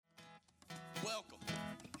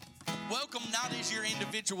Welcome not as your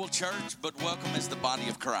individual church, but welcome as the body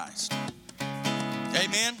of Christ.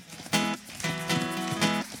 Amen.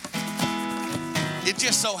 It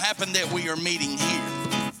just so happened that we are meeting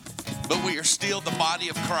here, but we are still the body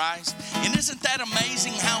of Christ. And isn't that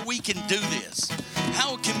amazing how we can do this?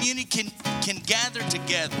 How a community can gather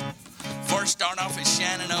together. First start off at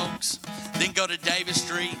Shannon Oaks, then go to Davis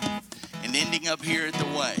Street, and ending up here at the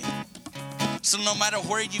Way. So no matter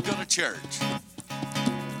where you go to church,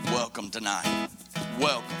 welcome tonight.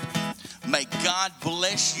 Welcome. May God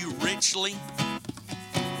bless you richly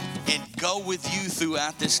and go with you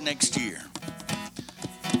throughout this next year.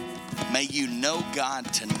 May you know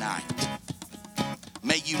God tonight.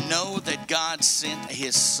 May you know that God sent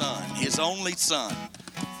His Son, His only Son,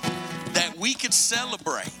 that we could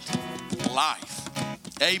celebrate life.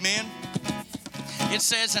 Amen. It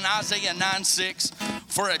says in Isaiah 9:6,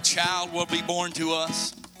 "For a child will be born to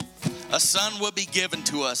us, a son will be given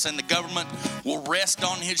to us, and the government will rest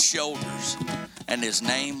on His shoulders, and His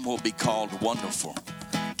name will be called Wonderful,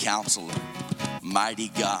 Counselor, Mighty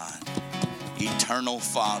God, Eternal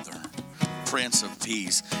Father, Prince of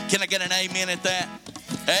Peace." Can I get an amen at that?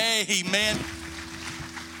 Amen.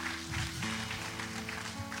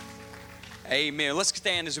 Amen. Let's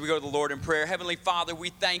stand as we go to the Lord in prayer. Heavenly Father, we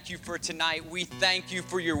thank you for tonight. We thank you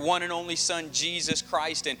for your one and only Son, Jesus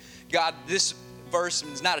Christ. And God, this verse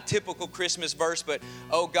is not a typical Christmas verse, but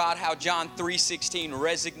oh God, how John 3:16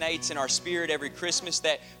 resonates in our spirit every Christmas,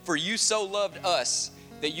 that for you so loved us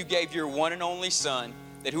that you gave your one and only Son,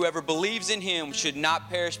 that whoever believes in Him should not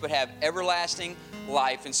perish but have everlasting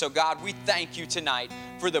life. And so God, we thank you tonight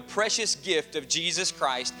for the precious gift of Jesus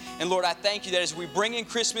Christ. And Lord, I thank you that as we bring in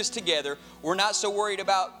Christmas together, we're not so worried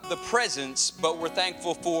about the presents, but we're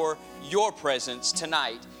thankful for your presence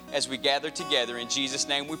tonight as we gather together. In Jesus'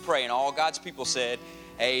 name we pray. And all God's people said,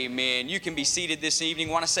 amen. You can be seated this evening.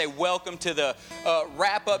 I want to say welcome to the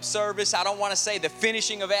wrap-up service. I don't want to say the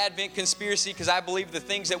finishing of Advent Conspiracy, because I believe the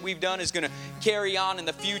things that we've done is going to carry on in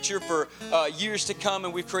the future for years to come,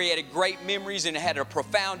 and we've created great memories and had a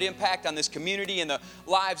profound impact on this community and the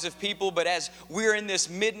lives of people. But as we're in this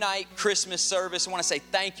midnight Christmas service, I want to say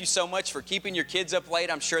thank you so much for keeping your kids up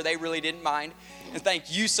late. I'm sure they really didn't mind. And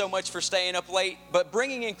thank you so much for staying up late, but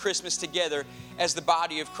bringing in Christmas together as the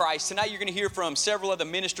body of Christ. Tonight you're going to hear from several of the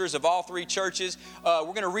ministers of all three churches. We're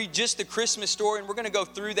going to read just the Christmas story, and we're going to go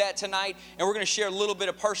through that tonight, and we're going to share a little bit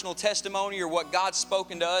of personal testimony or what God's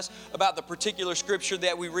spoken to us about the particular scripture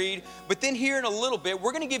that we read. But then here in a little bit,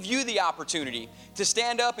 we're going to give you the opportunity to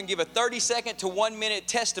stand up and give a 30-second to 1-minute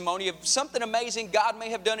testimony of something amazing God may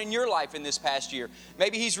have done in your life in this past year.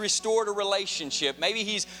 Maybe He's restored a relationship. Maybe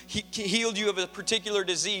He's healed you of a particular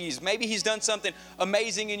disease. Maybe He's done something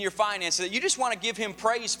amazing in your finances that you just want to give Him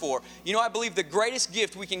praise for. You know, I believe the greatest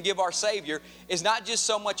gift we can give our Savior is not just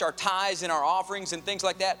so much our tithes and our offerings and things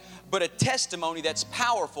like that, but a testimony that's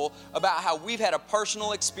powerful about how we've had a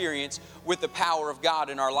personal experience with the power of God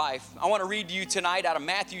in our life. I want to read to you tonight out of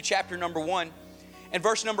Matthew chapter number 1 and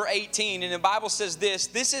verse number 18. And the Bible says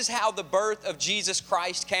this is how the birth of Jesus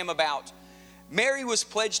Christ came about. Mary was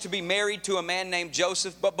pledged to be married to a man named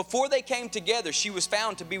Joseph, but before they came together, she was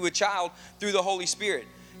found to be with child through the Holy Spirit.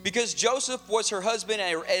 Because Joseph was her husband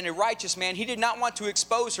and a righteous man, he did not want to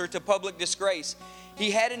expose her to public disgrace. He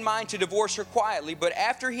had in mind to divorce her quietly, but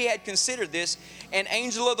after he had considered this, an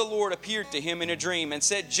angel of the Lord appeared to him in a dream and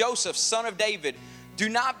said, "Joseph, son of David, do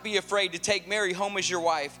not be afraid to take Mary home as your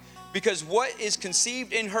wife, because what is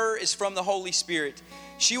conceived in her is from the Holy Spirit.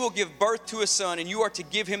 She will give birth to a son, and you are to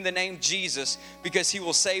give him the name Jesus, because he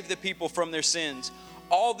will save the people from their sins."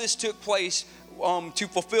 All this took place to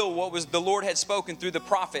fulfill what was the Lord had spoken through the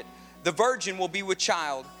prophet. The virgin will be with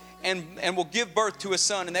child and will give birth to a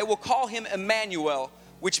son, and they will call him Emmanuel,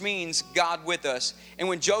 which means God with us. And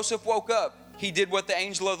when Joseph woke up, he did what the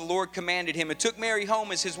angel of the Lord commanded him and took Mary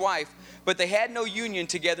home as his wife. But they had no union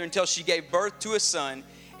together until she gave birth to a son,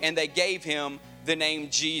 and they gave him the name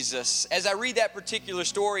Jesus. As I read that particular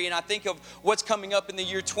story and I think of what's coming up in the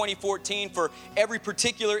year 2014 for every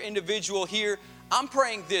particular individual here, I'm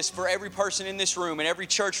praying this for every person in this room and every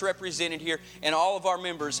church represented here and all of our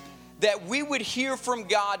members, that we would hear from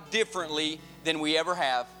God differently than we ever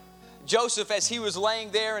have. Joseph, as he was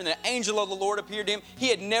laying there and the angel of the Lord appeared to him, he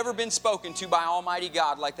had never been spoken to by Almighty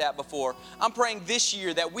God like that before. I'm praying this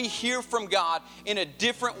year that we hear from God in a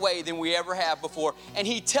different way than we ever have before. And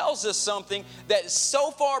He tells us something that is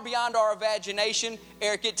so far beyond our imagination,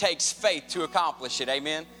 Eric, it takes faith to accomplish it,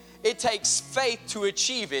 amen? It takes faith to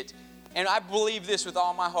achieve it. And I believe this with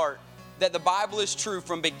all my heart, that the Bible is true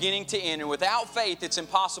from beginning to end, and without faith, it's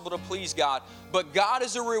impossible to please God. But God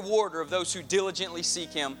is a rewarder of those who diligently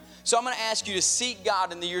seek Him. So I'm going to ask you to seek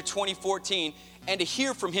God in the year 2014 and to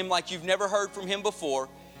hear from Him like you've never heard from Him before,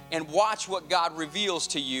 and watch what God reveals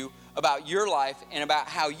to you about your life and about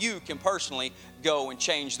how you can personally go and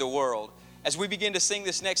change the world. As we begin to sing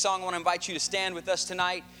this next song, I want to invite you to stand with us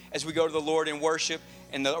tonight as we go to the Lord in worship,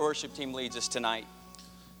 and the worship team leads us tonight.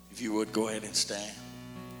 If you would, go ahead and stand.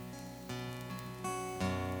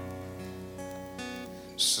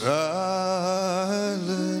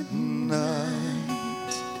 Silent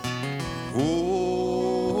night, holy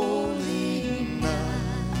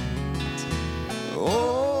night,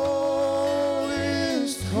 all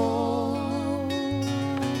is calm,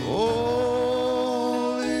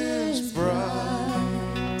 all is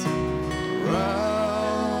bright,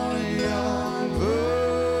 round young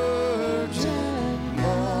virgin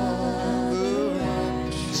mother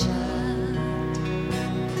and child.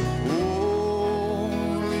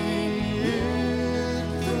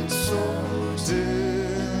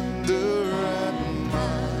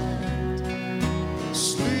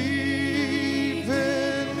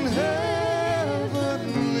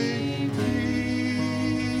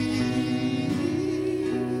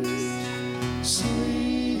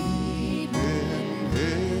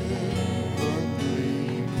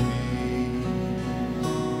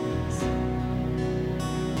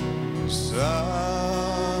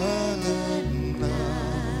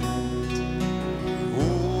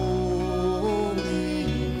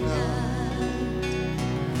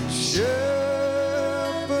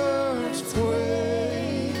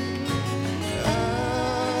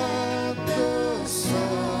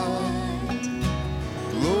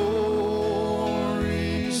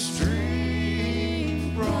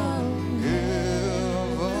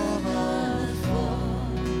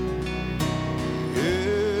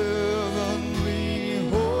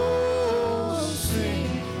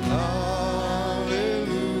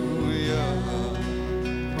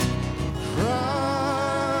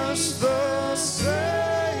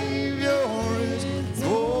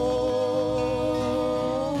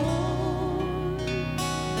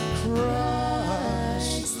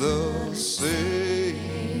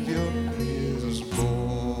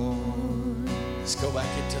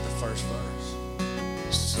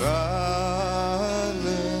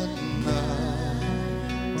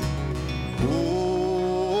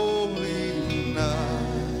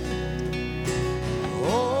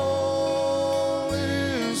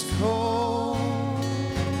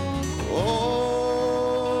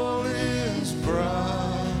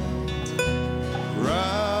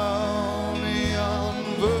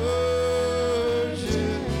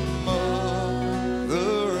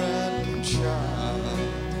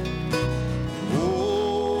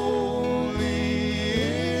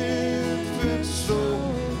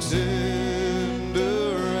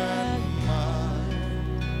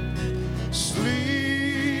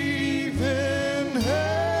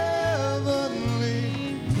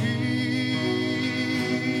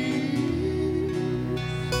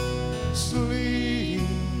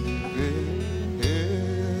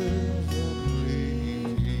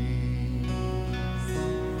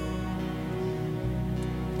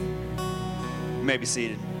 You may be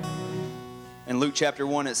seated. In Luke chapter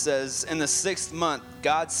 1, it says, "In the 6th month,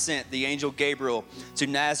 God sent the angel Gabriel to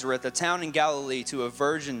Nazareth, a town in Galilee, to a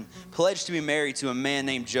virgin pledged to be married to a man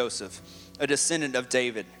named Joseph, a descendant of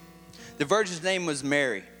David. The virgin's name was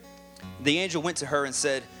Mary. The angel went to her and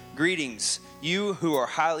said, 'Greetings, you who are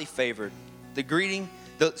highly favored.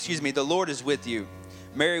 The Lord is with you.'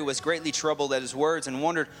 Mary was greatly troubled at his words and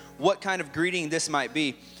wondered what kind of greeting this might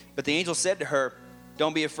be. But the angel said to her,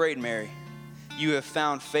 'Don't be afraid, Mary. You have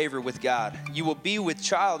found favor with God. You will be with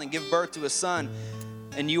child and give birth to a son,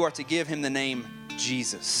 and you are to give him the name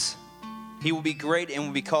Jesus. He will be great and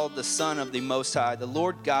will be called the Son of the Most High. The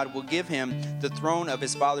Lord God will give him the throne of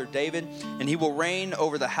his father David, and he will reign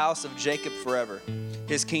over the house of Jacob forever.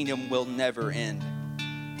 His kingdom will never end.'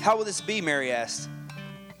 'How will this be?' Mary asked,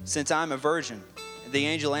 'since I'm a virgin?' The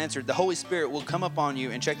angel answered, 'The Holy Spirit will come upon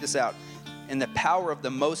you,' and check this out, 'and the power of the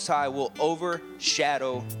Most High will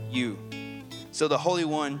overshadow you. So the Holy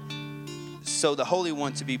One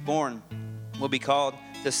to be born will be called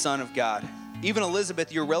the Son of God. Even Elizabeth,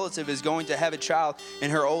 your relative, is going to have a child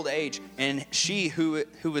in her old age, and she who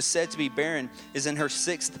was said to be barren is in her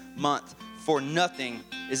 6th month. For nothing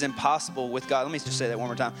is impossible with God.'" Let me just say that one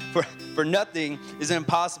more time. For nothing is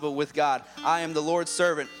impossible with God. "I am the Lord's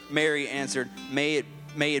servant," Mary answered. May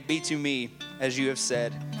it be to me as you have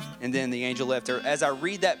said." And then the angel left her. As I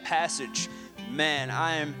read that passage, man,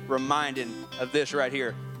 I am reminded of this right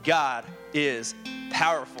here. God is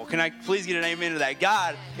powerful. Can I please get an amen to that?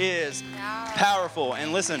 God is powerful.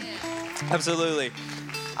 And listen, absolutely.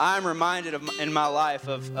 I'm reminded in my life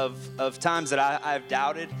of times that I've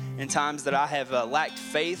doubted and times that I have lacked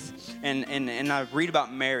faith. And I read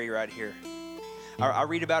about Mary right here. I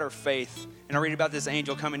read about her faith, and I read about this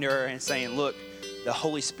angel coming to her and saying, look, the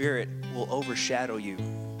Holy Spirit will overshadow you.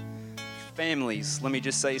 Families, let me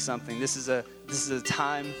just say something. This is a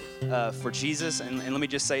time for Jesus, and let me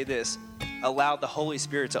just say this. Allow the Holy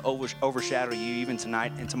Spirit to overshadow you even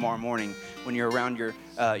tonight and tomorrow morning when you're around your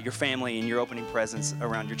family and you're opening presents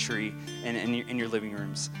around your tree and in your living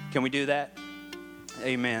rooms. Can we do that?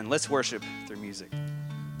 Amen. Let's worship through music.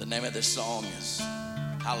 The name of this song is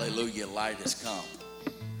Hallelujah, Light Has Come.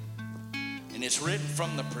 And it's written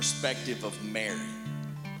from the perspective of Mary.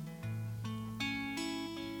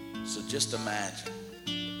 So just imagine,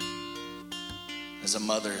 as a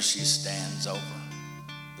mother, she stands over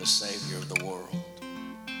the Savior of the world.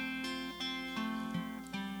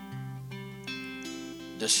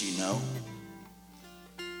 Does she know?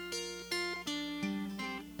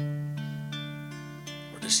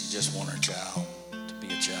 Or does she just want her child to be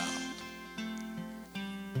a child?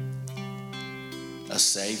 A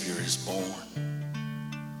Savior is born.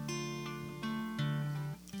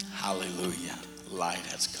 Hallelujah, light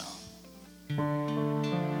has come.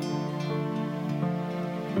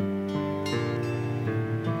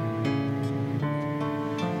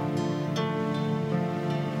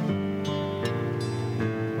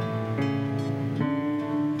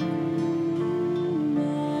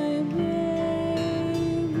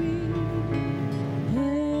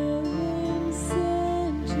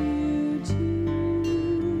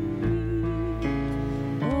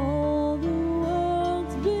 All the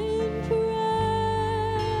world's been praying.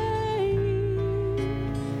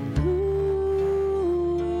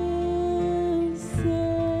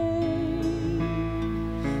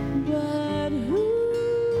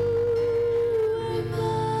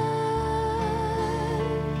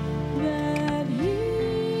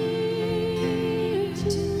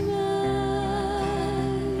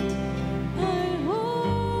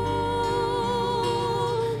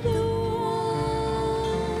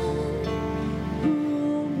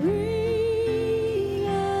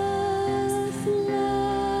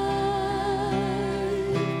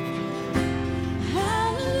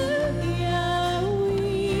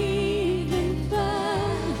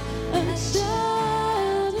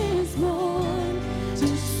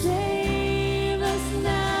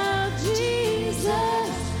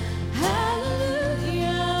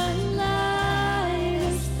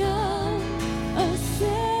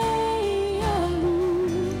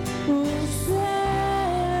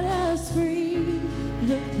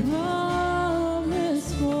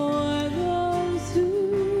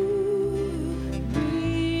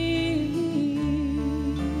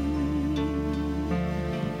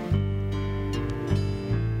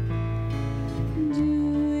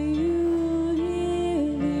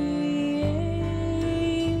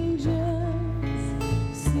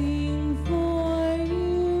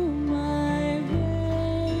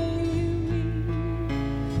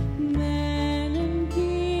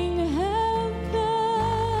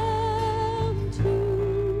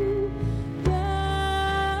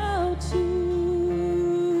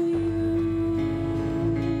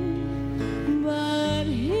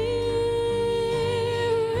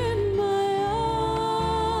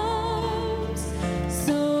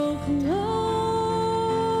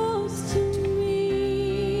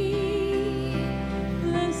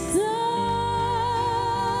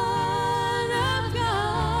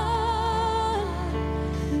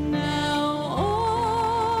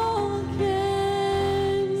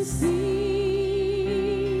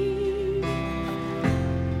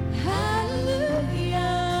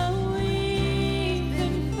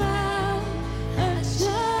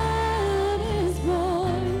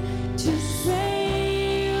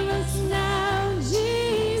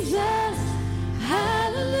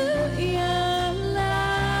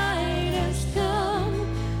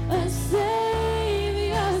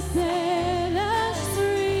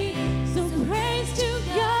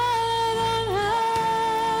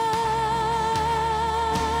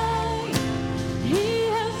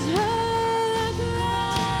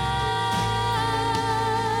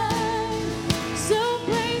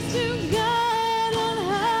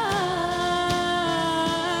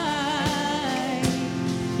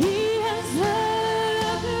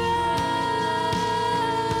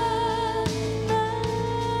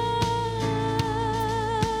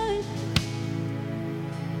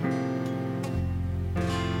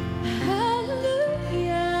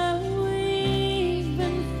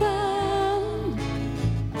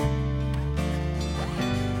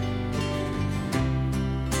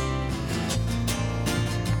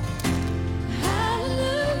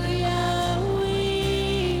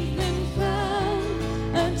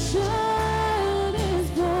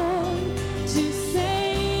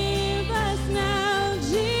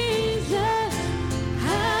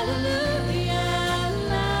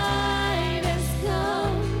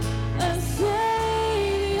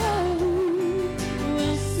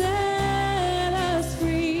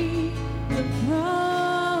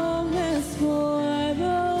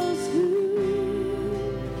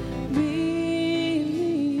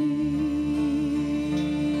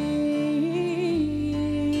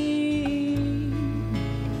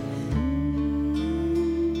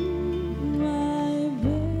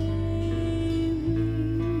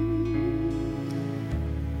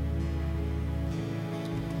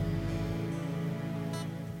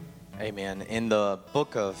 Amen. In the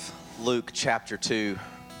book of Luke chapter 2,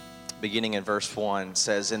 beginning in verse 1,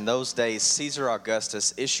 says, "In those days Caesar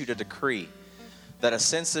Augustus issued a decree that a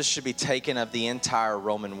census should be taken of the entire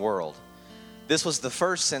Roman world. This was the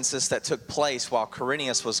first census that took place while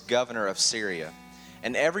Quirinius was governor of Syria,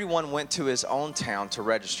 and everyone went to his own town to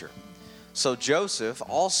register. So Joseph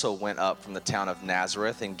also went up from the town of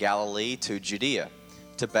Nazareth in Galilee to Judea,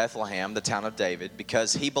 to Bethlehem, the town of David,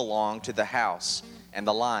 because he belonged to the house and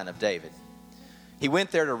the line of David. He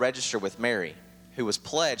went there to register with Mary, who was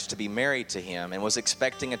pledged to be married to him and was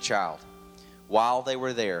expecting a child. While they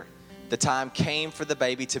were there, the time came for the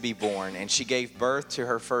baby to be born, and she gave birth to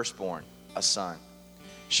her firstborn, a son.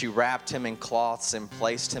 She wrapped him in cloths and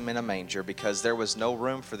placed him in a manger because there was no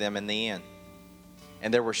room for them in the inn.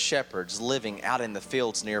 And there were shepherds living out in the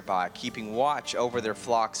fields nearby, keeping watch over their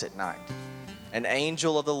flocks at night. An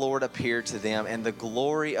angel of the Lord appeared to them, and the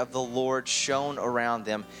glory of the Lord shone around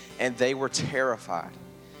them, and they were terrified.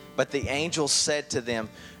 But the angel said to them,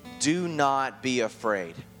 'Do not be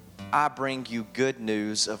afraid. I bring you good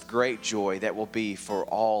news of great joy that will be for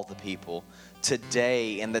all the people.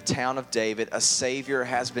 Today in the town of David a Savior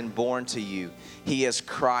has been born to you. He is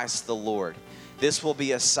Christ the Lord. This will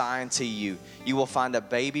be a sign to you. You will find a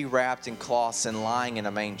baby wrapped in cloths and lying in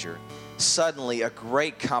a manger.' Suddenly a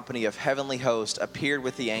great company of heavenly hosts appeared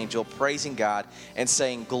with the angel, praising God and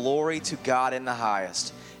saying, 'Glory to God in the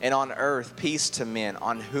highest, and on earth peace to men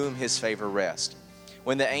on whom his favor rests.'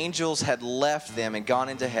 When the angels had left them and gone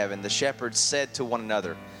into heaven, the shepherds said to one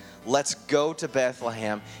another, 'Let's go to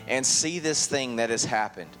Bethlehem and see this thing that has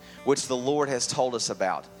happened, which the Lord has told us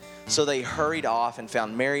about.' So they hurried off and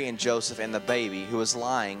found Mary and Joseph and the baby who was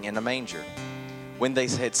lying in a manger. When they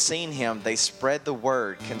had seen him, they spread the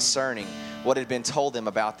word concerning what had been told them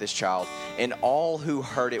about this child, and all who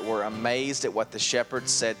heard it were amazed at what the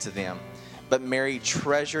shepherds said to them. But Mary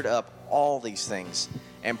treasured up all these things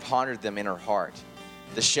and pondered them in her heart.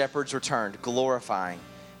 The shepherds returned, glorifying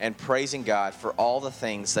and praising God for all the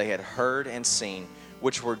things they had heard and seen,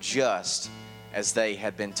 which were just as they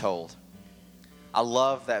had been told." I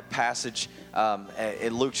love that passage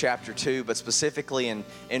in Luke chapter 2, but specifically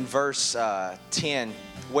in verse 10,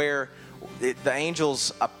 where the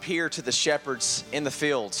angels appear to the shepherds in the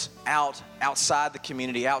fields, outside the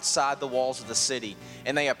community, outside the walls of the city.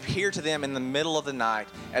 And they appear to them in the middle of the night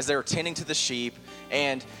as they were tending to the sheep.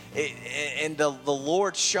 And the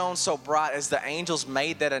Lord shone so bright as the angels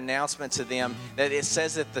made that announcement to them that it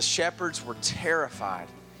says that the shepherds were terrified.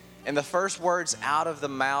 And the first words out of the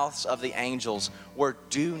mouths of the angels were,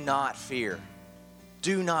 "Do not fear.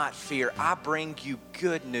 Do not fear. I bring you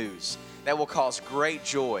good news that will cause great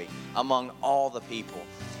joy among all the people."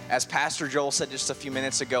 As Pastor Joel said just a few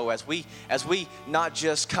minutes ago, as we not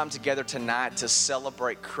just come together tonight to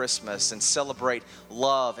celebrate Christmas and celebrate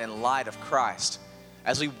love and light of Christ,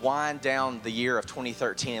 as we wind down the year of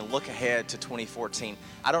 2013 and look ahead to 2014,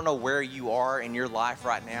 I don't know where you are in your life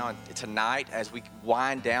right now and tonight as we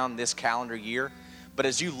wind down this calendar year, but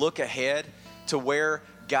as you look ahead to where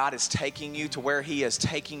God is taking you, to where He is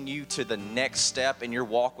taking you to the next step in your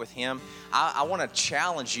walk with Him, I want to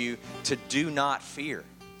challenge you to do not fear,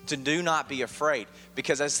 to do not be afraid,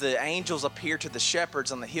 because as the angels appear to the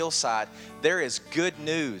shepherds on the hillside, there is good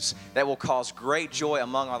news that will cause great joy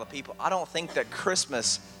among all the people. I don't think that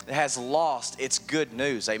Christmas has lost its good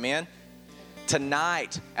news. Amen?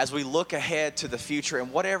 Tonight, as we look ahead to the future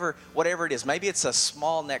and whatever it is, maybe it's a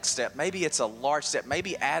small next step, maybe it's a large step,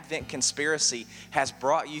 maybe Advent Conspiracy has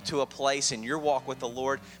brought you to a place in your walk with the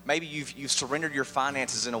Lord. Maybe you've surrendered your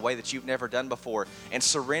finances in a way that you've never done before, and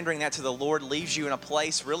surrendering that to the Lord leaves you in a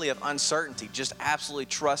place really of uncertainty, just absolutely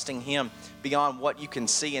trusting Him beyond what you can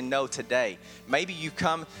see and know today. Maybe you've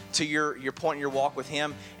come to your point in your walk with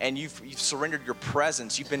Him and you've surrendered your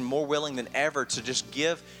presence. You've been more willing than ever to just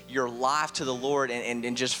give your life to the Lord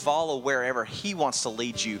and just follow wherever He wants to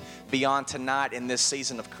lead you beyond tonight in this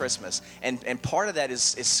season of Christmas. And part of that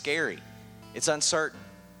is scary. It's uncertain.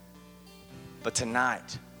 But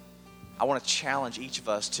tonight, I want to challenge each of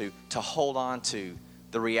us to hold on to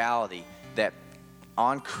the reality that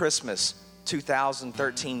on Christmas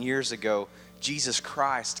 2013 years ago, Jesus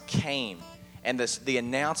Christ came. And the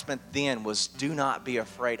announcement then was, "Do not be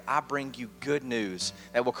afraid. I bring you good news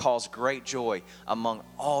that will cause great joy among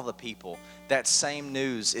all the people." That same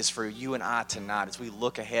news is for you and I tonight as we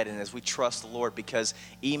look ahead and as we trust the Lord, because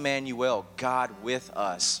Emmanuel, God with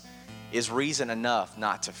us, is reason enough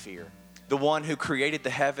not to fear. The one who created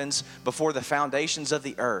the heavens before the foundations of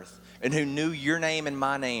the earth, and who knew your name and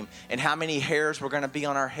my name and how many hairs were going to be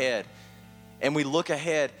on our head. And we look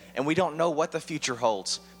ahead and we don't know what the future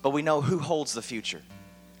holds, but we know who holds the future.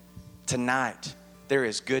 Tonight, there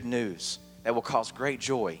is good news that will cause great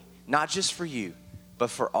joy, not just for you, but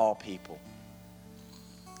for all people.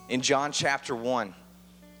 In John chapter 1,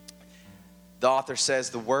 the author says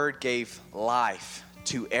the Word gave life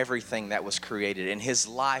to everything that was created, and his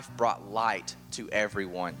life brought light to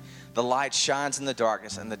everyone. The light shines in the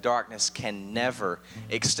darkness, and the darkness can never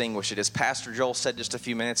extinguish it. As Pastor Joel said just a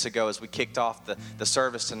few minutes ago as we kicked off the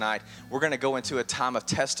service tonight, we're going to go into a time of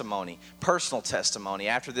testimony, personal testimony,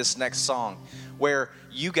 after this next song, where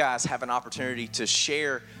you guys have an opportunity to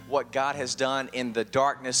share what God has done in the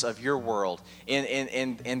darkness of your world,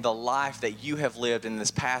 in the life that you have lived in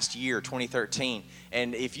this past year, 2013.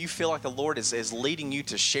 And if you feel like the Lord is leading you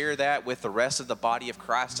to share that with the rest of the body of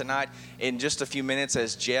Christ tonight, in just a few minutes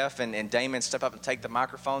as Jeff and Damon step up and take the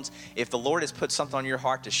microphones, if the Lord has put something on your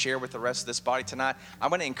heart to share with the rest of this body tonight, I'm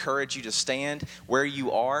going to encourage you to stand where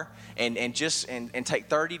you are and take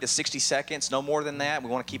 30 to 60 seconds, no more than that. We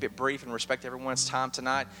want to keep it brief and respect everyone's time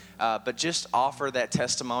tonight, but just offer that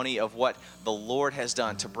testimony of what the Lord has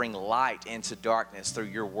done to bring light into darkness through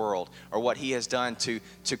your world, or what he has done to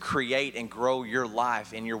create and grow your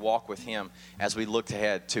life in your walk with him as we look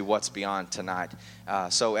ahead to what's beyond tonight.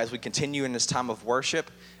 So as we continue in this time of worship,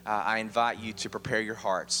 I invite you to prepare your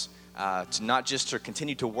hearts to not just to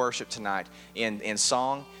continue to worship tonight in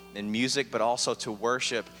song and music, but also to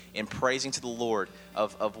worship in praising to the Lord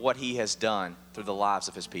of what he has done through the lives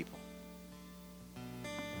of his people.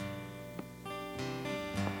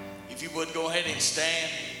 If you would go ahead and stand.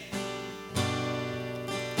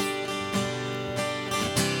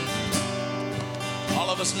 All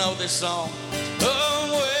of us know this song.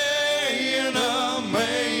 Away in a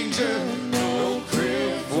manger, no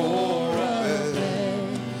crib for a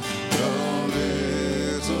lamb. The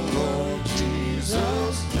little Lord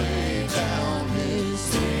Jesus laid down his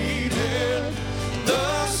sweet head.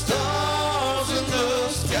 The stars in the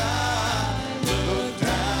sky look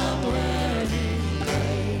down where he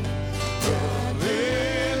lay. The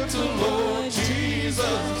little Lord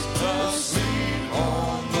Jesus asleep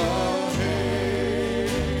on the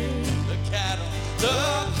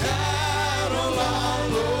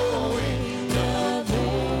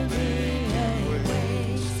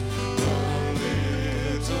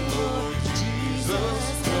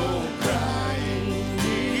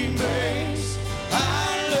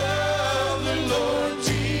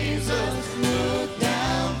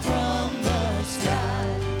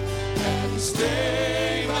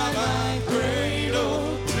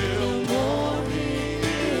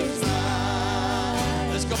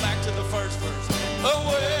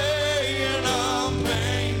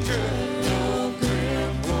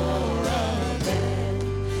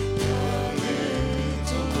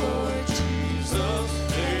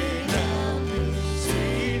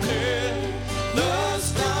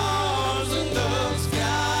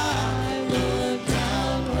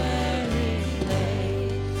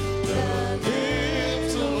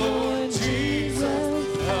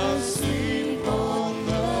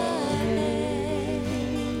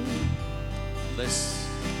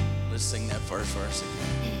first verse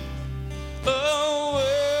again.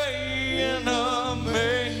 Away in a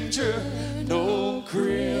manger, no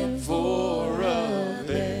crib for a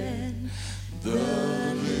bed.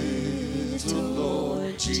 The little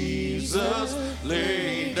Lord Jesus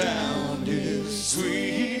laid down his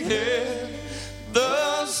sweet head.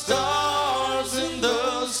 The stars in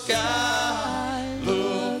the sky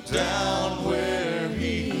looked down where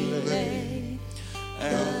he lay.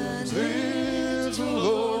 And little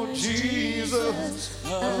Lord Jesus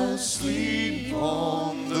asleep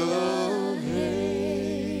on the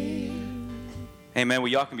hay. Amen.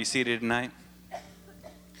 Well, y'all can be seated tonight.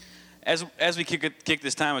 As we kick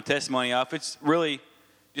this time of testimony off, it's really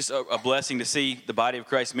just a blessing to see the body of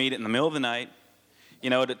Christ meet in the middle of the night, you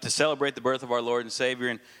know, to celebrate the birth of our Lord and Savior.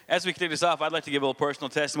 And as we kick this off, I'd like to give a little personal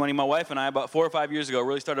testimony. My wife and I, about 4 or 5 years ago,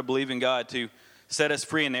 really started believing God to set us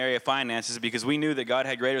free in the area of finances, because we knew that God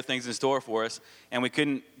had greater things in store for us, and we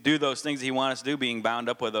couldn't do those things that he wanted us to do being bound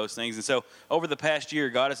up with those things. And so over the past year,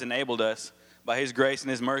 God has enabled us by his grace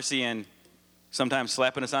and his mercy, and sometimes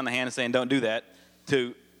slapping us on the hand and saying, don't do that,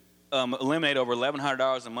 to eliminate over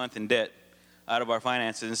 $1,100 a month in debt out of our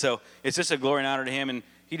finances. And so it's just a glory and honor to him. And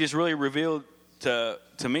he just really revealed to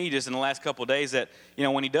me just in the last couple of days that, you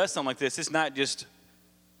know, when he does something like this, it's not just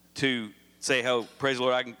to say, oh, praise the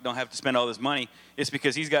Lord, I don't have to spend all this money. It's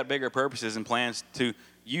because he's got bigger purposes and plans to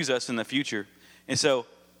use us in the future. And so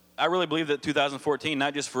I really believe that 2014,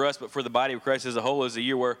 not just for us, but for the body of Christ as a whole, is a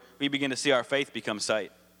year where we begin to see our faith become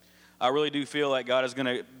sight. I really do feel like God is going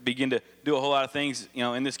to begin to do a whole lot of things,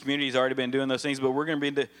 in this community. He's already been doing those things, but we're going to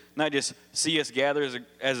begin to not just see us gather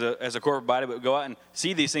as a corporate body, but go out and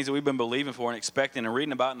see these things that we've been believing for and expecting and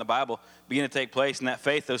reading about in the Bible begin to take place. And that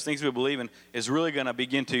faith, those things we believe in, is really going to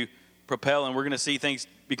begin to propel, and we're going to see things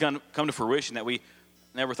come to fruition that we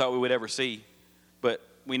never thought we would ever see. But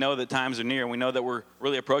we know that times are near, and we know that we're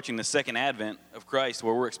really approaching the second advent of Christ,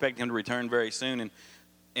 where we're expecting him to return very soon,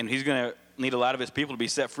 and he's going to need a lot of his people to be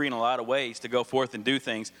set free in a lot of ways to go forth and do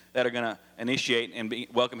things that are going to initiate and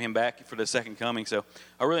welcome him back for the second coming. So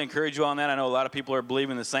I really encourage you on that. I know a lot of people are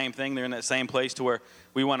believing the same thing. They're in that same place to where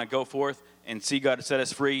we want to go forth and see God set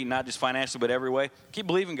us free, not just financially, but every way. Keep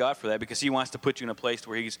believing God for that, because he wants to put you in a place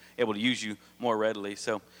where he's able to use you more readily.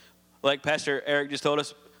 So like Pastor Eric just told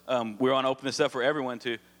us, we want to open this up for everyone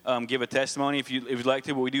to give a testimony if you'd like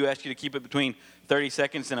to, but we do ask you to keep it between 30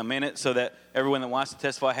 seconds and a minute so that everyone that wants to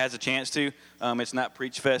testify has a chance to. It's not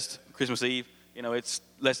Preach Fest Christmas Eve.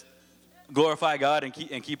 Let's glorify God and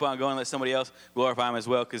keep on going. Let somebody else glorify him as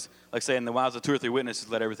well, because like I say, in the wilds of 2 or 3 witnesses,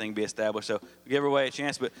 let everything be established. So give everybody a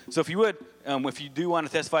chance. But so if you would, if you do want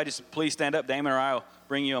to testify, just please stand up. Damon or I will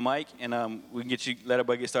bring you a mic, and we can let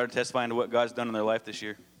everybody get started testifying to what God's done in their life this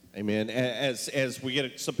year. Amen. As we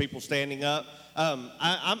get some people standing up,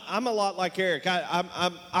 I'm a lot like Eric.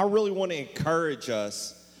 I really want to encourage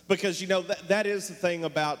us, because that is the thing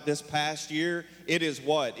about this past year. It is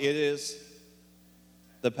what? It is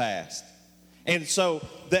the past. And so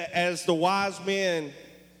as the wise men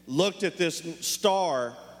looked at this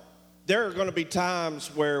star, there are going to be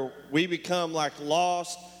times where we become like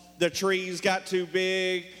lost. The trees got too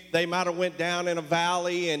big. They might have went down in a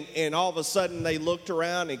valley, and all of a sudden they looked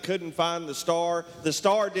around and couldn't find the star. The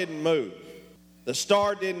star didn't move. The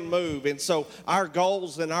star didn't move. And so our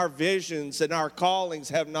goals and our visions and our callings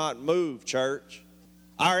have not moved, church.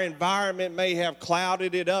 Our environment may have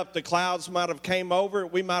clouded it up. The clouds might have came over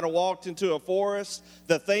it. We might have walked into a forest.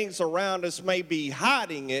 The things around us may be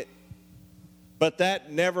hiding it, but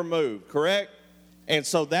that never moved, correct? And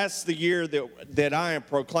so that's the year that I am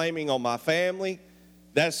proclaiming on my family.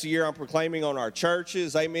 That's the year I'm proclaiming on our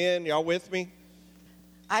churches. Amen. Y'all with me?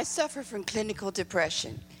 I suffer from clinical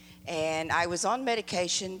depression, and I was on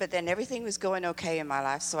medication, but then everything was going okay in my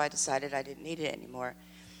life, so I decided I didn't need it anymore.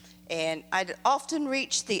 And I'd often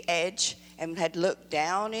reached the edge and had looked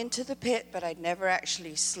down into the pit, but I'd never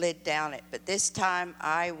actually slid down it. But this time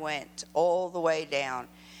I went all the way down,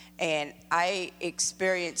 and I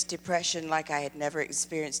experienced depression like I had never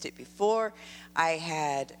experienced it before. I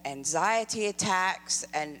had anxiety attacks,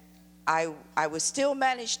 and I was still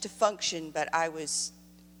managed to function, but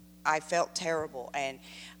I felt terrible. And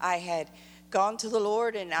I had gone to the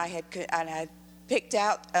Lord, and I had picked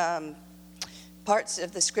out parts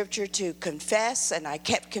of the scripture to confess, and I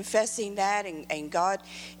kept confessing that, and God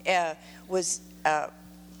was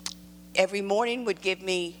every morning would give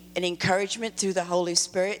me an encouragement through the Holy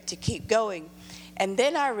Spirit to keep going. And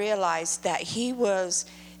then I realized that He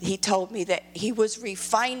told me that He was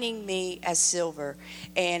refining me as silver,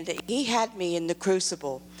 and that He had me in the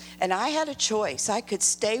crucible. And I had a choice. I could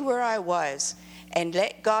stay where I was and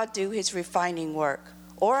let God do His refining work,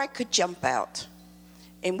 or I could jump out,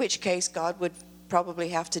 in which case God would probably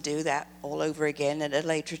have to do that all over again at a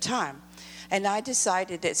later time. And I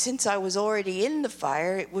decided that since I was already in the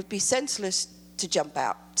fire, it would be senseless to jump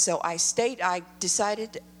out. So I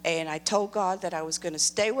decided, and I told God that I was going to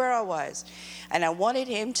stay where I was, and I wanted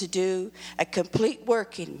Him to do a complete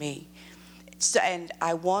work in me. And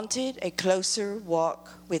I wanted a closer walk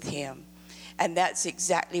with Him. And that's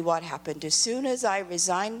exactly what happened. As soon as I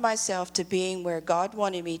resigned myself to being where God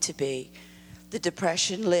wanted me to be, the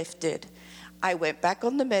depression lifted. I went back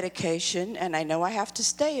on the medication, and I know I have to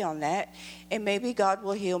stay on that. And maybe God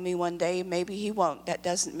will heal me one day, maybe He won't. That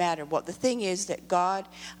doesn't matter. What the thing is that God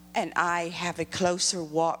and I have a closer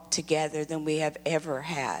walk together than we have ever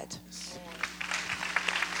had.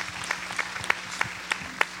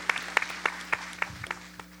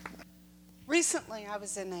 Recently, I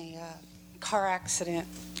was in a car accident,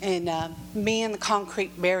 and me and the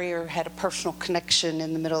concrete barrier had a personal connection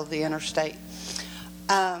in the middle of the interstate.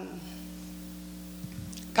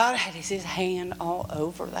 God had His hand all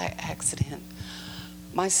over that accident.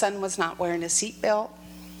 My son was not wearing a seatbelt,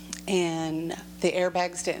 and the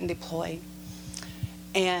airbags didn't deploy.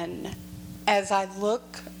 And as I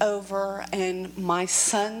look over, and my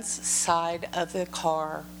son's side of the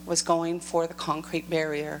car was going for the concrete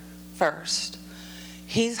barrier first,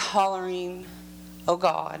 he's hollering, "Oh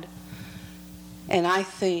God." And I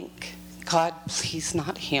think, God, please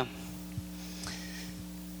not him.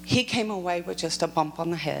 He came away with just a bump on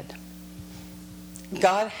the head.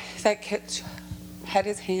 God, that had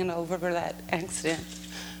his hand over that accident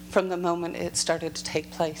from the moment it started to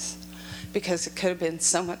take place, because it could have been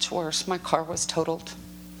so much worse. My car was totaled.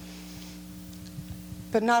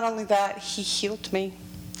 But not only that, he healed me.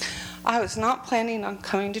 I was not planning on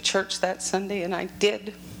coming to church that Sunday, and I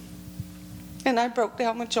did. And I broke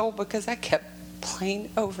down with Joel because I kept playing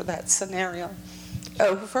over that scenario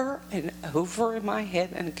over and over in my head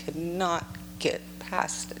and could not get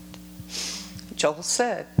past it. Joel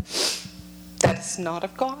said, "That is not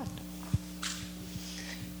of God."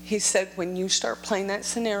 He said, when you start playing that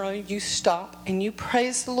scenario, you stop and you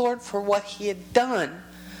praise the Lord for what he had done,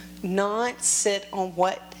 not sit on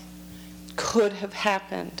what could have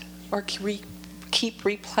happened or keep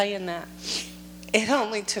replaying that. It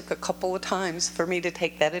only took a couple of times for me to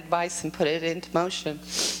take that advice and put it into motion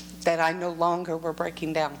that I no longer were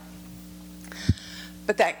breaking down.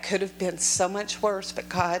 But that could have been so much worse. But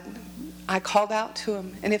God, I called out to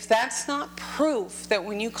him. And if that's not proof that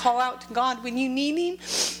when you call out to God, when you need him,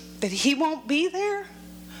 that he won't be there,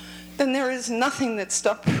 then there is nothing that's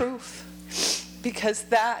not proof. Because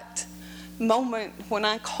that moment when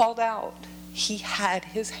I called out, he had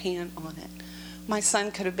his hand on it. My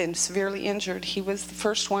son could have been severely injured. He was the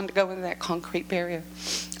first one to go into that concrete barrier.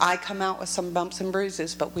 I come out with some bumps and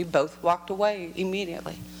bruises, but we both walked away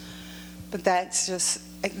immediately. But that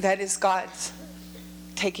is God's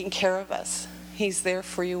taking care of us. He's there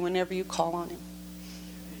for you whenever you call on him.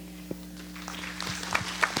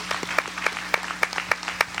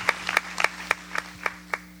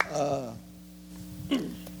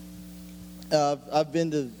 I've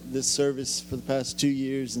been to this service for the past 2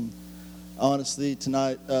 years, and honestly,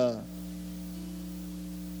 tonight, at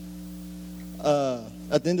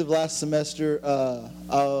the end of last semester,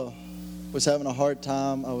 I was having a hard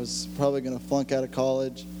time. I was probably going to flunk out of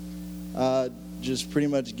college, just pretty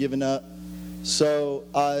much giving up. So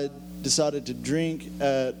I decided to drink,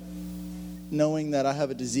 knowing that I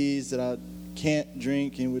have a disease that I can't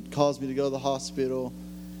drink and would cause me to go to the hospital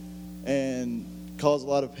and cause a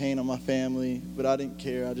lot of pain on my family. But I didn't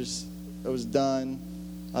care. I was done.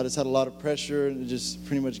 I just had a lot of pressure and just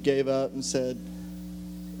pretty much gave up and said,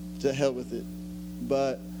 to hell with it.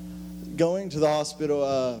 But going to the hospital,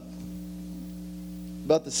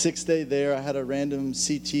 about the 6th day there, I had a random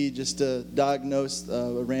CT just to diagnose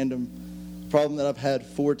a random problem that I've had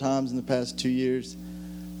 4 times in the past 2 years.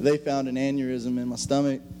 They found an aneurysm in my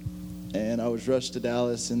stomach, and I was rushed to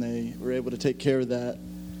Dallas, and they were able to take care of that.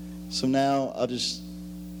 So now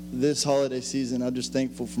this holiday season, I'm just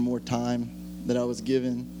thankful for more time that I was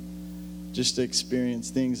given just to experience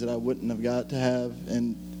things that I wouldn't have got to have.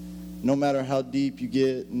 And no matter how deep you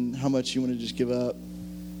get and how much you want to just give up,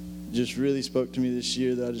 just really spoke to me this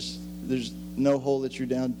year that there's no hole that you're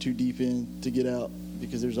down too deep in to get out,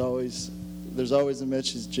 because there's always a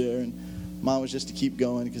message there. And mine was just to keep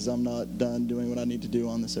going, because I'm not done doing what I need to do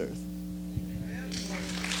on this earth.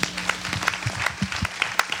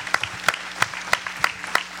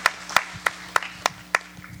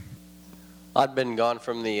 I'd been gone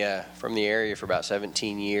from the area for about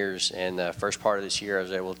 17 years, and the first part of this year I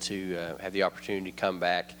was able to have the opportunity to come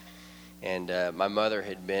back. And my mother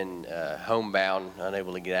had been homebound,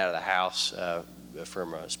 unable to get out of the house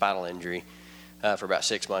from a spinal injury for about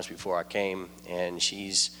 6 months before I came. And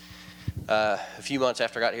she's a few months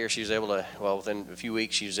after I got here, she was able to, within a few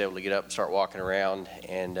weeks, she was able to get up and start walking around.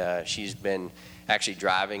 And she's been actually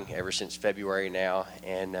driving ever since February now,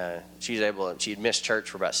 and she had missed church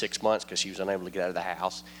for about 6 months because she was unable to get out of the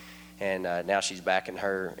house, and now she's back in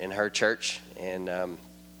her church and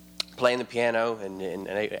playing the piano and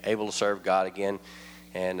able to serve God again.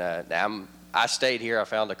 And I stayed here. I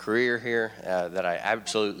found a career here that I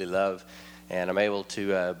absolutely love, and I'm able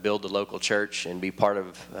to build the local church and be part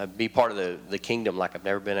of the kingdom like I've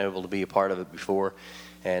never been able to be a part of it before.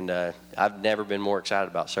 And I've never been more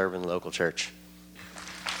excited about serving the local church.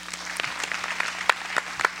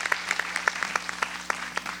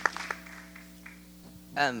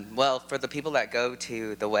 Well, for the people that go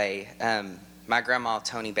to the Way, my grandma,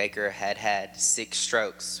 Tony Baker, had 6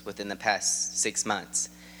 strokes within the past 6 months.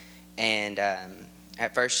 And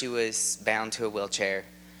at first she was bound to a wheelchair,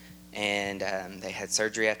 and they had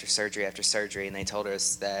surgery after surgery after surgery, and they told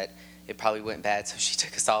us that it probably went bad, so she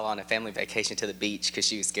took us all on a family vacation to the beach because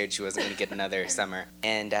she was scared she wasn't going to get another summer.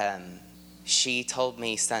 And she told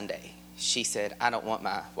me Sunday, she said, "I don't want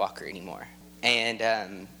my walker anymore."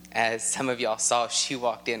 And as some of y'all saw, she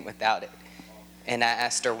walked in without it. And I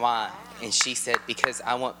asked her why, and she said, "Because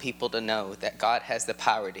I want people to know that God has the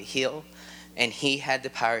power to heal, and he had the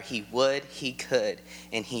power, he would, he could,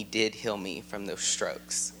 and he did heal me from those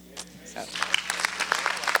strokes." So.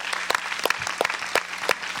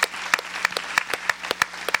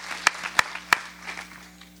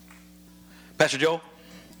 Pastor Joel.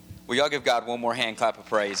 Will y'all give God one more hand clap of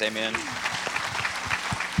praise? Amen. I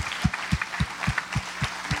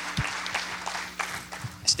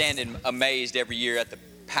stand amazed every year at the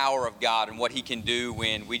power of God and what he can do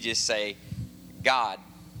when we just say, God,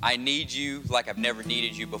 I need you like I've never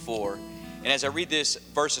needed you before. And as I read this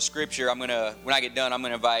verse of scripture, when I get done, I'm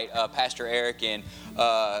going to invite Pastor Eric and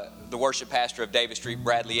the worship pastor of Davis Street,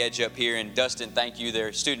 Bradley Edge, up here. And Dustin, thank you,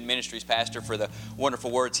 their student ministries pastor, for the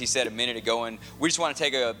wonderful words he said a minute ago. And we just want to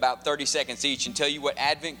take about 30 seconds each and tell you what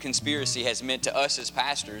Advent Conspiracy has meant to us as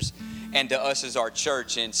pastors and to us as our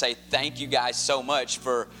church, and say thank you guys so much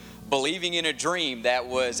for believing in a dream that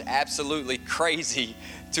was absolutely crazy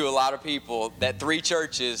to a lot of people, that three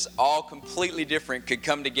churches, all completely different, could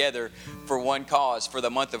come together for one cause, for the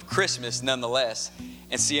month of Christmas nonetheless,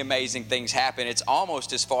 and see amazing things happen. It's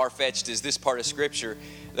almost as far-fetched as this part of Scripture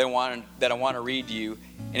that I want to read to you.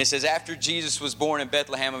 And it says, after Jesus was born in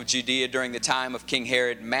Bethlehem of Judea during the time of King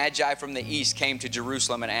Herod, Magi from the east came to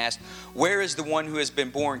Jerusalem and asked, where is the one who has been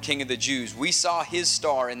born King of the Jews? We saw his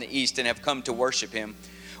star in the east and have come to worship him.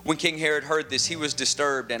 When King Herod heard this, he was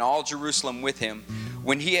disturbed, and all Jerusalem with him.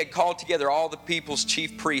 When he had called together all the people's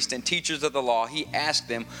chief priests and teachers of the law, he asked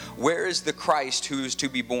them, where is the Christ who is to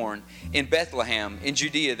be born? In Bethlehem, in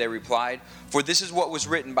Judea, they replied, for this is what was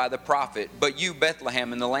written by the prophet. But you,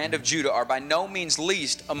 Bethlehem, in the land of Judah, are by no means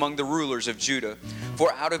least among the rulers of Judah.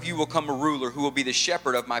 For out of you will come a ruler who will be the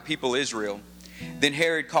shepherd of my people Israel. Then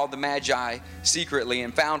Herod called the Magi secretly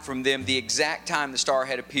and found from them the exact time the star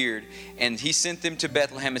had appeared. And he sent them to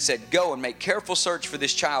Bethlehem and said, go and make careful search for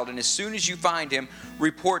this child. And as soon as you find him,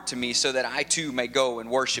 report to me so that I too may go and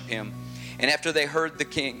worship him. And after they had heard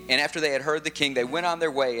the king, they went on their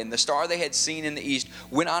way. And the star they had seen in the east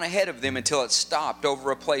went on ahead of them until it stopped over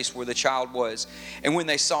a place where the child was. And when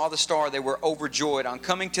they saw the star, they were overjoyed. On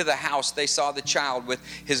coming to the house, they saw the child with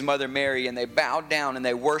his mother Mary, and they bowed down and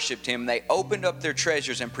they worshipped him. They opened up their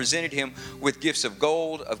treasures and presented him with gifts of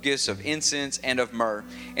gold, of gifts of incense, and of myrrh.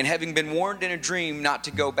 And having been warned in a dream not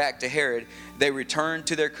to go back to Herod, they returned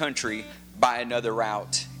to their country by another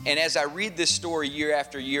route. And as I read this story year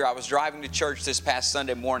after year, I was driving to church this past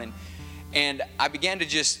Sunday morning, and I began to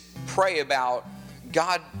just pray about,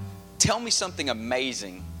 God, tell me something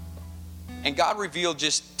amazing. And God revealed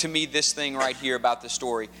just to me this thing right here about the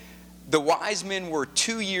story. The wise men were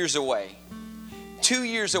 2 years away. 2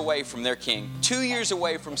 years away from their king. 2 years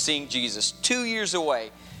away from seeing Jesus. 2 years away.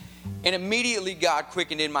 And immediately God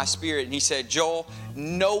quickened in my spirit, and he said, Joel,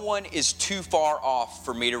 no one is too far off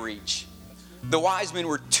for me to reach. The wise men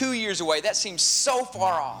were 2 years away. That seems so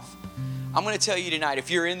far off. I'm going to tell you tonight,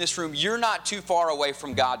 if you're in this room, you're not too far away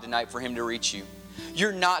from God tonight for him to reach you.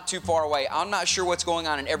 You're not too far away. I'm not sure what's going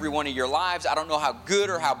on in every one of your lives. I don't know how good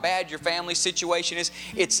or how bad your family situation is.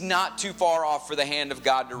 It's not too far off for the hand of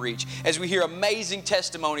God to reach. As we hear amazing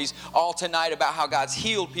testimonies all tonight about how God's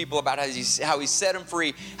healed people, about how he's set them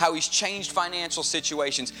free, how he's changed financial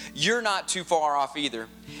situations, you're not too far off either.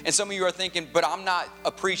 And some of you are thinking, but I'm not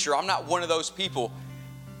a preacher. I'm not one of those people.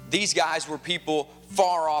 These guys were people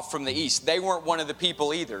far off from the east. They weren't one of the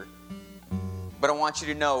people either. But I want you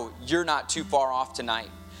to know you're not too far off tonight.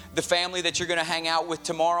 The family that you're going to hang out with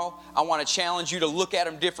tomorrow, I want to challenge you to look at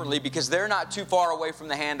them differently, because they're not too far away from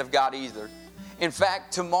the hand of God either. In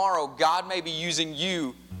fact, tomorrow, God may be using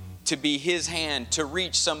you to be his hand to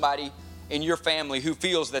reach somebody in your family who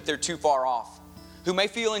feels that they're too far off, who may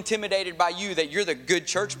feel intimidated by you, that you're the good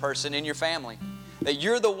church person in your family, that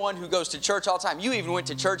you're the one who goes to church all the time. You even went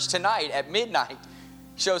to church tonight at midnight.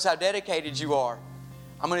 Shows how dedicated you are.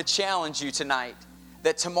 I'm going to challenge you tonight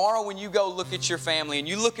that tomorrow when you go look at your family and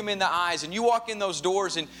you look them in the eyes and you walk in those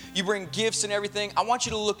doors and you bring gifts and everything, I want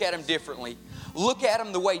you to look at them differently. Look at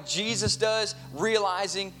them the way Jesus does,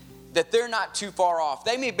 realizing that they're not too far off.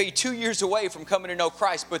 They may be 2 years away from coming to know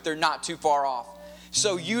Christ, but they're not too far off.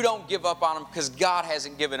 So you don't give up on them, because God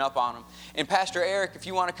hasn't given up on them. And Pastor Eric, if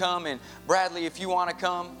you want to come, and Bradley, if you want to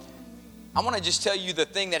come, I want to just tell you the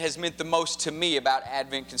thing that has meant the most to me about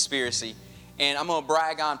Advent Conspiracy. And I'm going to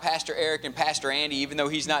brag on Pastor Eric and Pastor Andy. Even though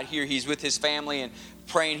he's not here, he's with his family, and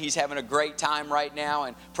praying he's having a great time right now,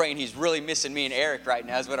 and praying he's really missing me and Eric right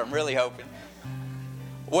now is what I'm really hoping.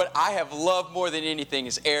 What I have loved more than anything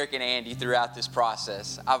is Eric and Andy throughout this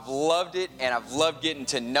process. I've loved it, and I've loved getting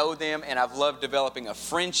to know them, and I've loved developing a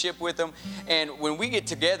friendship with them. And when we get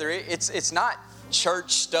together, it's not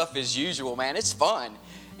church stuff as usual, man. It's fun.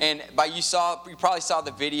 And you probably saw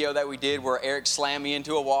the video that we did where Eric slammed me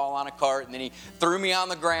into a wall on a cart, and then he threw me on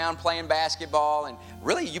the ground playing basketball. And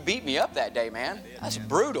really, you beat me up that day, man. That's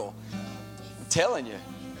brutal. I'm telling you.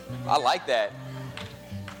 I like that.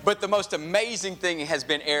 But the most amazing thing has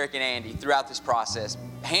been Eric and Andy throughout this process,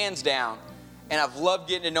 hands down. and I've loved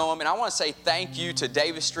getting to know them. And I want to say thank you to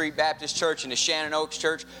Davis Street Baptist Church and to Shannon Oaks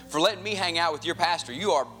Church for letting me hang out with your pastor.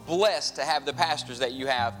 You are blessed to have the pastors that you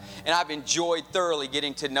have, and I've enjoyed thoroughly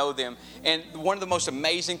getting to know them. And one of the most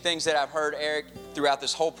amazing things that I've heard, Eric, throughout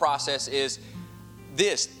this whole process is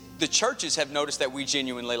this. The churches have noticed that we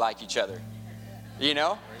genuinely like each other, you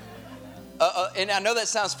know? And I know that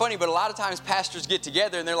sounds funny, but a lot of times pastors get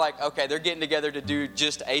together and they're like, okay, they're getting together to do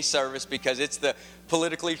just a service because it's the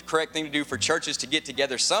politically correct thing to do for churches to get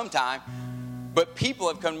together sometime. But people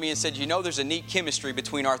have come to me and said, you know, there's a neat chemistry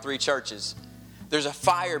between our three churches. There's a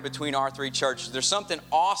fire between our three churches. There's something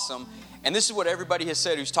awesome. And this is what everybody has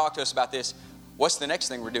said who's talked to us about this. What's the next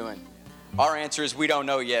thing we're doing? Our answer is we don't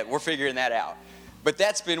know yet. We're figuring that out. But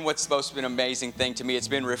that's been what's supposed to be an amazing thing to me. It's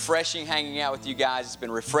been refreshing hanging out with you guys. It's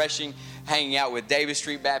been refreshing hanging out with Davis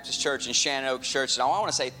Street Baptist Church and Shannon Oaks Church. And I want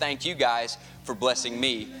to say thank you guys for blessing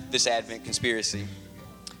me this Advent conspiracy.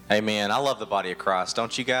 Amen. I love the body of Christ.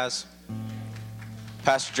 Don't you guys?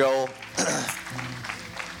 Pastor Joel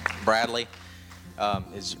Bradley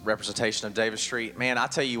is representation of Davis Street. Man, I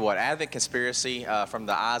tell you what, Advent Conspiracy from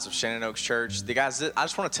the eyes of Shannon Oaks Church. The guys, I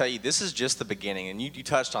just want to tell you, this is just the beginning, and you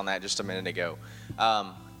touched on that just a minute ago.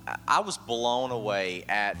 I was blown away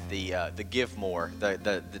at the Give More,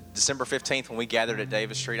 the December 15th when we gathered at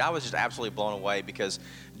Davis Street. I was just absolutely blown away because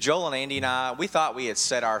Joel and Andy and I, we thought we had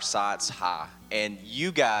set our sights high, and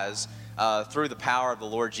you guys, through the power of the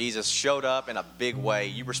Lord Jesus, showed up in a big way.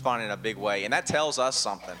 You responded in a big way, and that tells us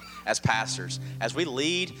something as pastors. As we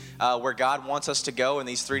lead where God wants us to go in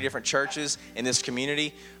these three different churches in this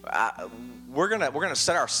community, we're gonna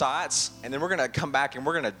set our sights, and then we're gonna come back and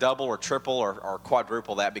we're gonna double or triple or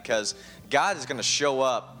quadruple that, because God is gonna show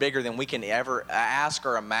up bigger than we can ever ask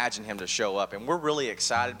or imagine Him to show up. And we're really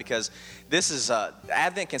excited because this is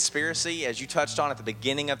Advent Conspiracy, as you touched on at the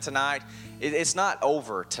beginning of tonight. It's not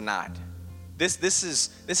over tonight. This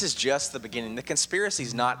is just the beginning. The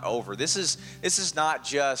conspiracy's not over. This is not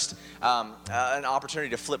just an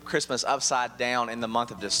opportunity to flip Christmas upside down in the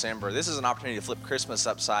month of December. This is an opportunity to flip Christmas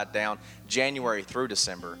upside down January through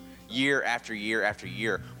December, year after year after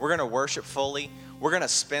year. We're going to worship fully. We're going to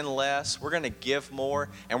spend less. We're going to give more,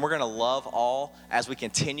 and we're going to love all as we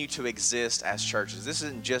continue to exist as churches. This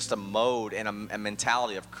isn't just a mode and a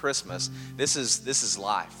mentality of Christmas. This is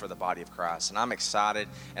life for the body of Christ, and I'm excited,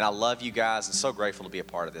 and I love you guys, and so grateful to be a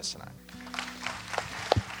part of this tonight.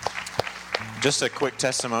 Just a quick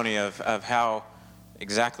testimony of how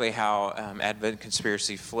Advent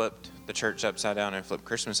Conspiracy flipped the church upside down and flipped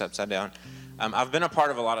Christmas upside down. I've been a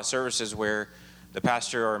part of a lot of services where the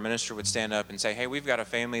pastor or a minister would stand up and say, hey, we've got a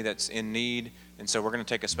family that's in need, and so we're going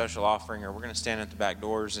to take a special offering, or we're going to stand at the back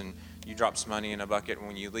doors and you drop some money in a bucket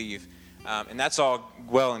when you leave. And that's all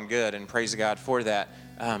well and good, and praise God for that.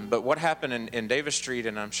 But what happened in Davis Street,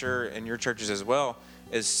 and I'm sure in your churches as well,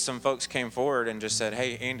 is some folks came forward and just said,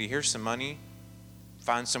 hey, Andy, here's some money.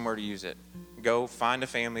 Find somewhere to use it. Go find a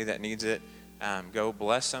family that needs it. Go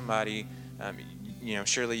bless somebody.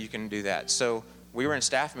 Surely you can do that. So we were in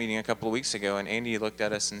staff meeting a couple of weeks ago, and Andy looked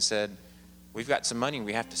at us and said, we've got some money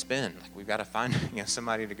we have to spend. We've got to find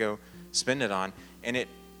somebody to go spend it on. And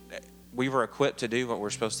we were equipped to do what we're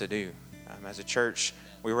supposed to do. As a church,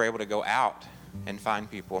 we were able to go out and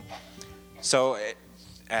find people. So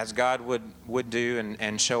as God would do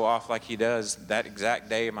and show off like He does, that exact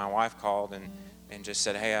day my wife called and just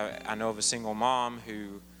said, hey, I know of a single mom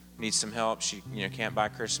who needs some help. She can't buy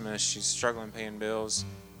Christmas. She's struggling paying bills.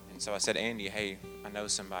 So I said, Andy, hey, I know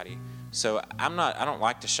somebody. So I don't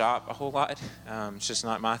like to shop a whole lot. It's just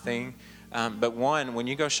not my thing. But one, when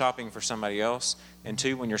you go shopping for somebody else, and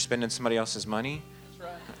two, when you're spending somebody else's money,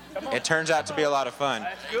 it turns out to be a lot of fun.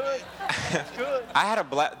 That's good. That's good. I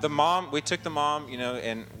had we took the mom,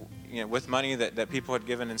 and with money that people had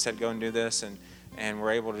given and said, go and do this, and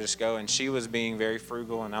we're able to just go. And she was being very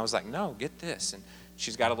frugal, and I was like, no, get this. And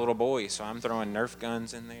she's got a little boy, so I'm throwing Nerf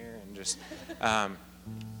guns in there and just.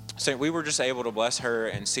 So we were just able to bless her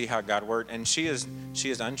and see how God worked. And she is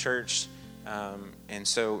unchurched, and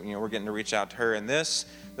so we're getting to reach out to her. And this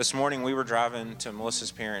morning we were driving to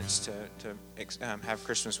Melissa's parents to have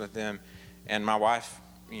Christmas with them, and my wife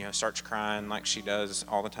starts crying like she does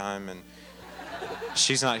all the time. And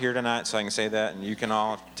she's not here tonight, so I can say that, and you can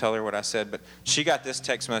all tell her what I said. But she got this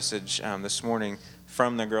text message this morning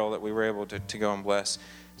from the girl that we were able to go and bless.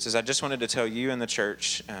 It says, I just wanted to tell you and the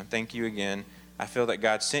church, thank you again. I feel that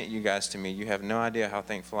God sent you guys to me. You have no idea how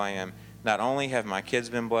thankful I am. Not only have my kids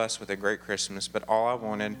been blessed with a great Christmas, but all I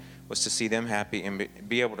wanted was to see them happy and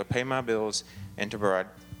be able to pay my bills and to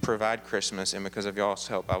provide Christmas. And because of y'all's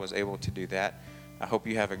help, I was able to do that. I hope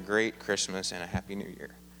you have a great Christmas and a happy New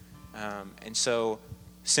Year. And so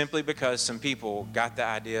simply because some people got the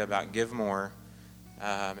idea about give more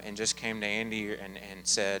and just came to Andy and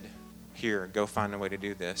said, here, go find a way to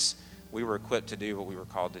do this. We were equipped to do what we were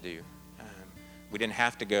called to do. We didn't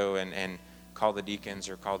have to go and call the deacons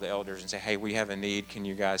or call the elders and say, hey, we have a need. Can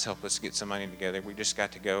you guys help us get some money together? We just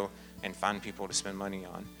got to go and find people to spend money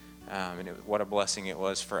on. What a blessing it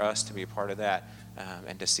was for us to be a part of that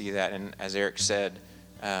and to see that. And as Eric said,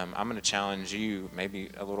 I'm going to challenge you maybe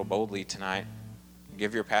a little boldly tonight.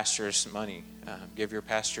 Give your pastors money. Give your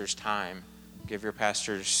pastors time. Give your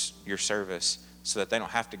pastors your service so that they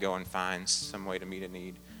don't have to go and find some way to meet a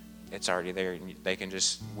need. It's already there. And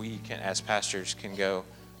we can, as pastors, can go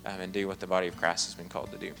and do what the body of Christ has been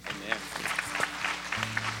called to do. Amen.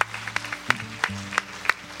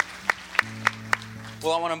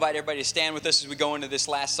 Well, I want to invite everybody to stand with us as we go into this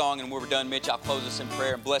last song, and when we're done, Mitch, I'll close us in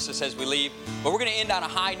prayer and bless us as we leave. But we're going to end on a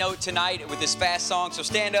high note tonight with this fast song, so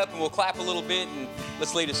stand up and we'll clap a little bit, and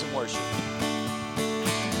let's lead us in worship.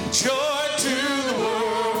 Joy to the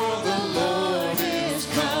world, the Lord is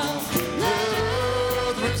come. Let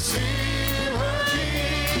earth receive her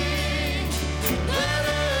King. Let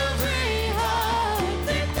every heart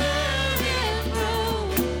prepare Him room.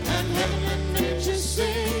 And heaven and nature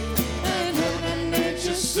sing, and heaven and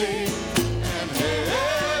nature sing, and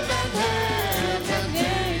heaven and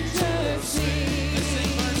nature sing.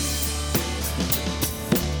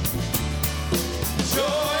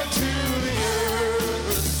 Joy to the earth,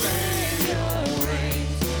 the Savior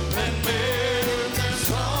reigns, and miracles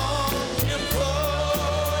long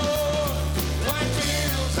implore. White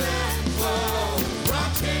fields and clouds,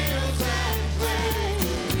 rock hills and plain,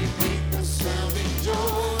 repeat the sounding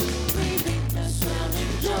joy, repeat the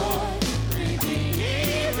sounding joy, repeat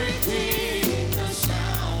the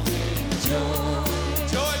sounding joy.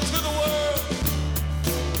 Joy to the world,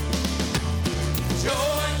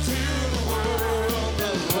 joy to the world,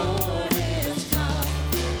 the Lord is come.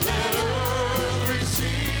 Let earth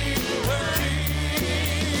receive her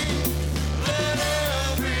King. Let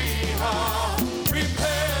every heart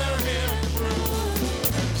prepare Him room.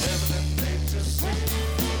 And heaven and nature sing,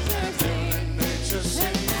 and heaven and nature sing,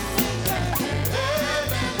 and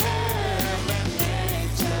heaven and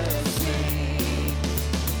nature sing.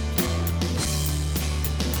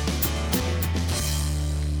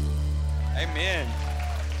 Amen.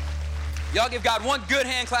 Y'all give God one good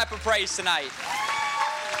hand clap of praise tonight.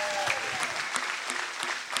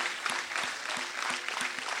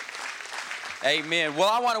 Amen. Well,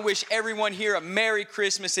 I want to wish everyone here a Merry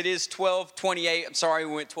Christmas. It is 12:28. I'm sorry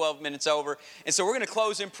we went 12 minutes over. And so we're going to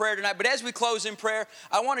close in prayer tonight. But as we close in prayer,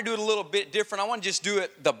 I want to do it a little bit different. I want to just do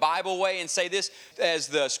it the Bible way and say this, as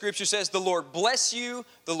the scripture says, the Lord bless you,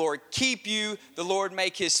 the Lord keep you, the Lord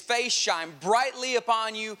make His face shine brightly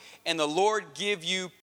upon you, and the Lord give you